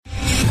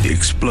The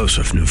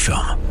explosive new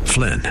film,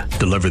 Flynn,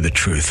 Deliver the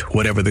Truth,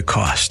 Whatever the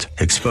Cost,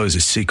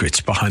 exposes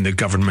secrets behind the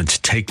government's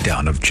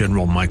takedown of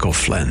General Michael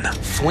Flynn.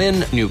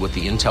 Flynn knew what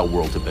the intel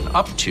world had been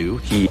up to.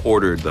 He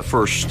ordered the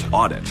first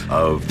audit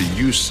of the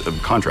use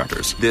of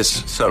contractors.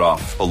 This set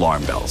off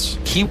alarm bells.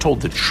 He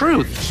told the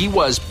truth. He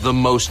was the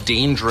most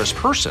dangerous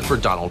person for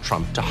Donald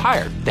Trump to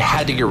hire. They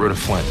had to get rid of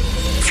Flynn.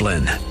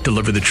 Flynn,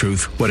 Deliver the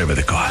Truth, Whatever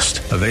the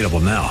Cost. Available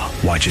now.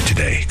 Watch it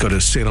today. Go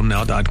to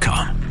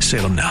salemnow.com.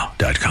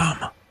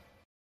 salemnow.com.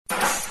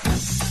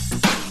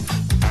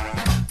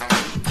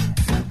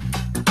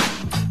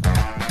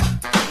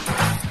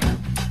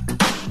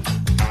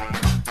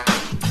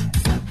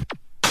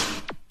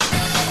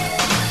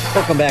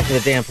 Welcome back to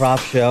the Dan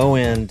Proft Show,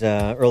 and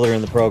earlier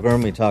in the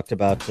program we talked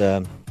about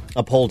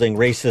upholding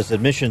racist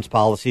admissions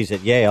policies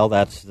at Yale.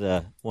 That's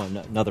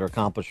another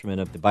accomplishment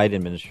of the Biden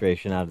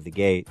administration out of the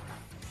gate,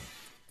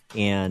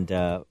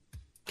 and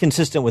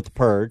consistent with the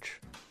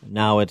purge.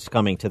 Now it's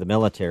coming to the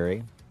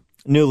military.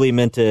 Newly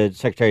minted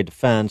Secretary of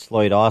Defense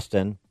Lloyd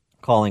Austin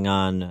calling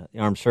on the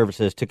armed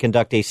services to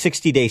conduct a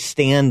 60-day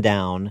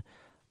stand-down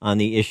on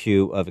the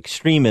issue of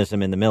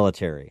extremism in the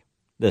military.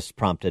 This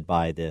prompted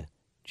by the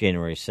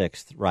January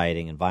 6th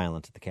rioting and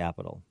violence at the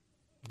Capitol.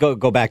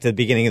 Go back to the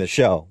beginning of the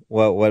show,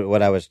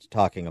 what I was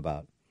talking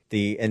about.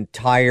 The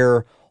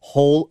entire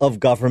whole of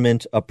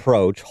government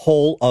approach,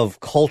 whole of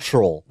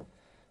culture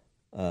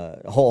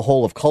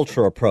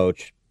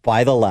approach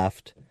by the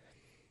left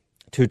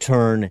to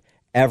turn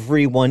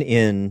everyone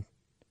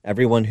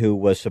who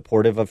was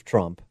supportive of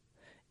Trump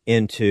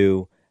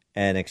into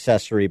an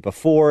accessory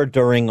before,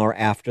 during, or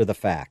after the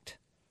fact,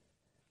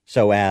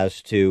 so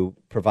as to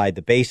provide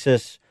the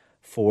basis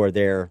for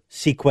their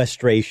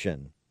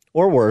sequestration,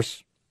 or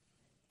worse,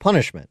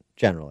 punishment,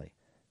 generally.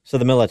 So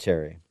the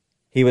military.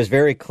 He was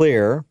very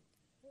clear,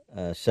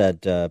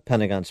 said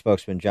Pentagon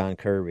spokesman John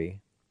Kirby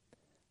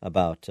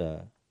about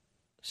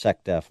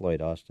SecDef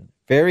Lloyd Austin.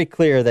 Very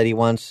clear that he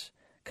wants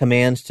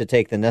commands to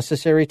take the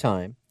necessary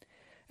time.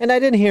 And I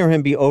didn't hear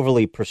him be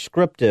overly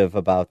prescriptive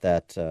about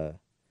that, to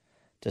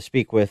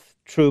speak with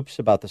troops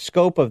about the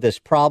scope of this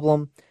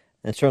problem,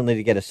 and certainly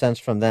to get a sense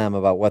from them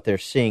about what they're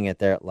seeing at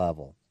their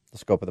level. The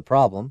scope of the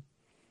problem,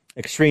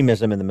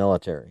 extremism in the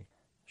military.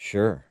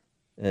 Sure.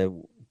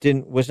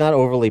 Was not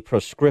overly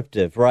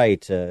prescriptive,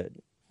 right?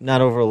 Not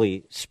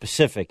overly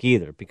specific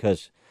either,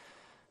 because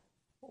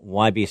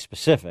why be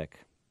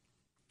specific?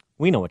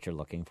 We know what you're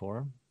looking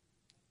for.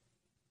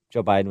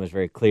 Joe Biden was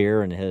very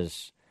clear in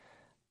his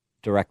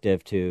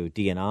directive to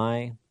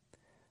D&I.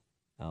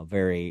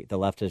 The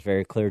left is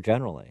very clear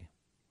generally.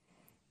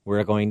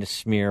 We're going to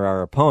smear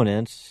our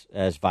opponents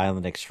as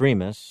violent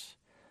extremists,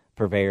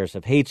 purveyors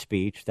of hate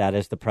speech. That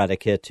is the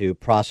predicate to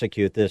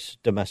prosecute this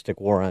domestic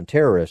war on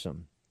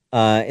terrorism.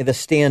 The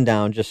stand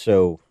down, just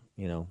so,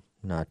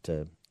 not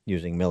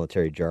using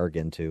military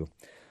jargon to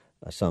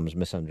some's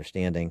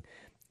misunderstanding,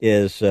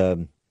 is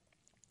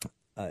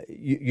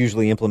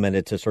usually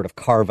implemented to sort of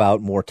carve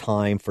out more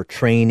time for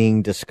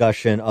training,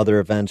 discussion, other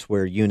events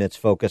where units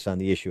focus on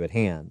the issue at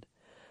hand.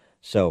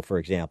 So, for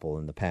example,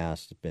 in the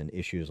past, there have been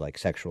issues like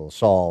sexual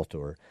assault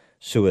or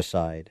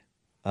suicide.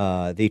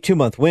 The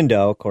 2-month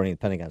window, according to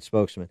the Pentagon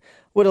spokesman,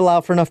 would allow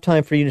for enough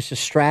time for units to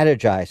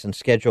strategize and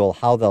schedule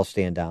how they'll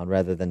stand down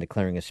rather than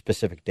declaring a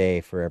specific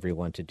day for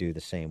everyone to do the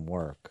same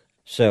work.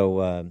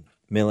 So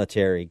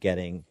military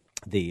getting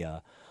the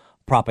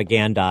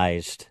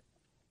propagandized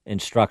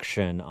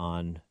instruction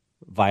on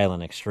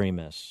violent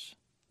extremists.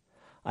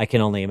 I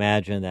can only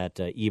imagine that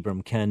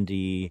Ibram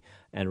Kendi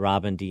and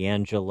Robin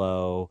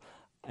DiAngelo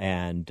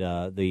and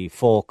the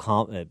full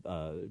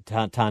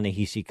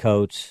Ta-Nehisi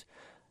Coates,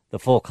 the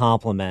full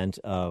complement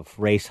of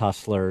race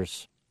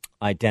hustlers,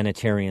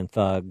 identitarian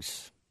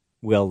thugs,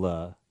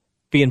 will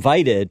be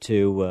invited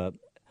to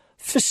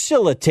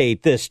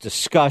facilitate this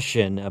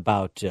discussion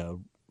about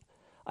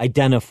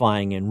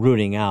identifying and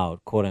rooting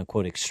out,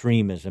 quote-unquote,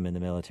 extremism in the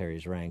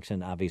military's ranks.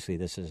 And obviously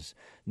this is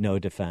no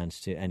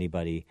defense to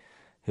anybody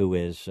who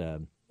has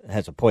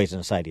a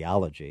poisonous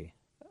ideology.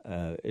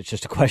 It's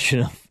just a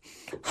question of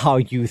how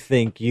you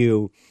think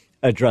you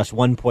address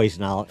one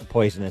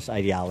poisonous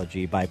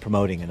ideology by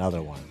promoting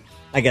another one.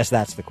 I guess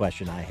that's the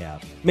question I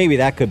have. Maybe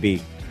that could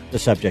be the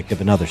subject of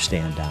another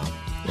stand down.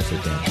 This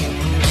is Dan.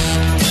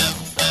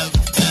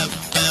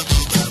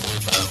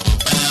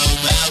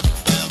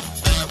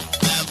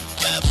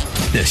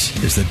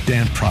 This is the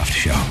Dan Proft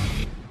Show.